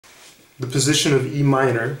the position of E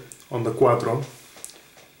minor on the Cuatro,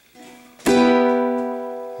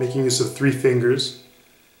 making use of 3 fingers.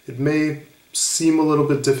 It may seem a little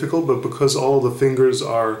bit difficult, but because all the fingers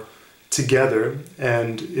are together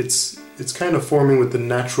and it's kind of forming with the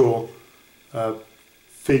natural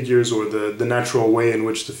figures, or the natural way in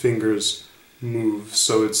which the fingers move,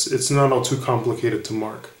 so it's not all too complicated to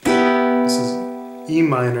mark. This is E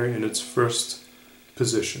minor in its first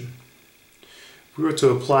position. If we were to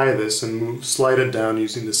apply this and slide it down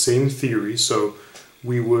using the same theory, so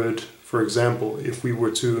we would, for example, if we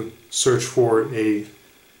were to search for a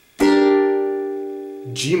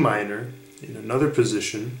G minor in another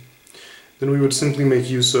position, then we would simply make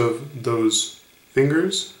use of those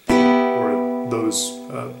fingers, or those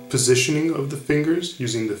positioning of the fingers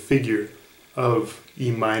using the figure of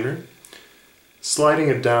E minor, sliding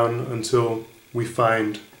it down until we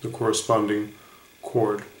find the corresponding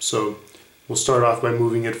chord. So we'll start off by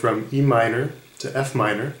moving it from E minor to F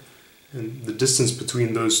minor, and the distance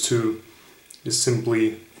between those two is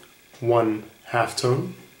simply 1 half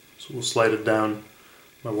tone. So we'll slide it down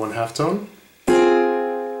by 1 half tone.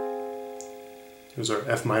 Here's our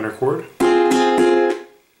F minor chord.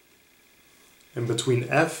 And between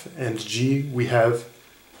F and G we have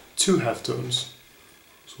 2 half tones.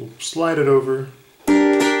 So we'll slide it over,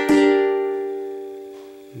 and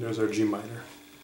there's our G minor.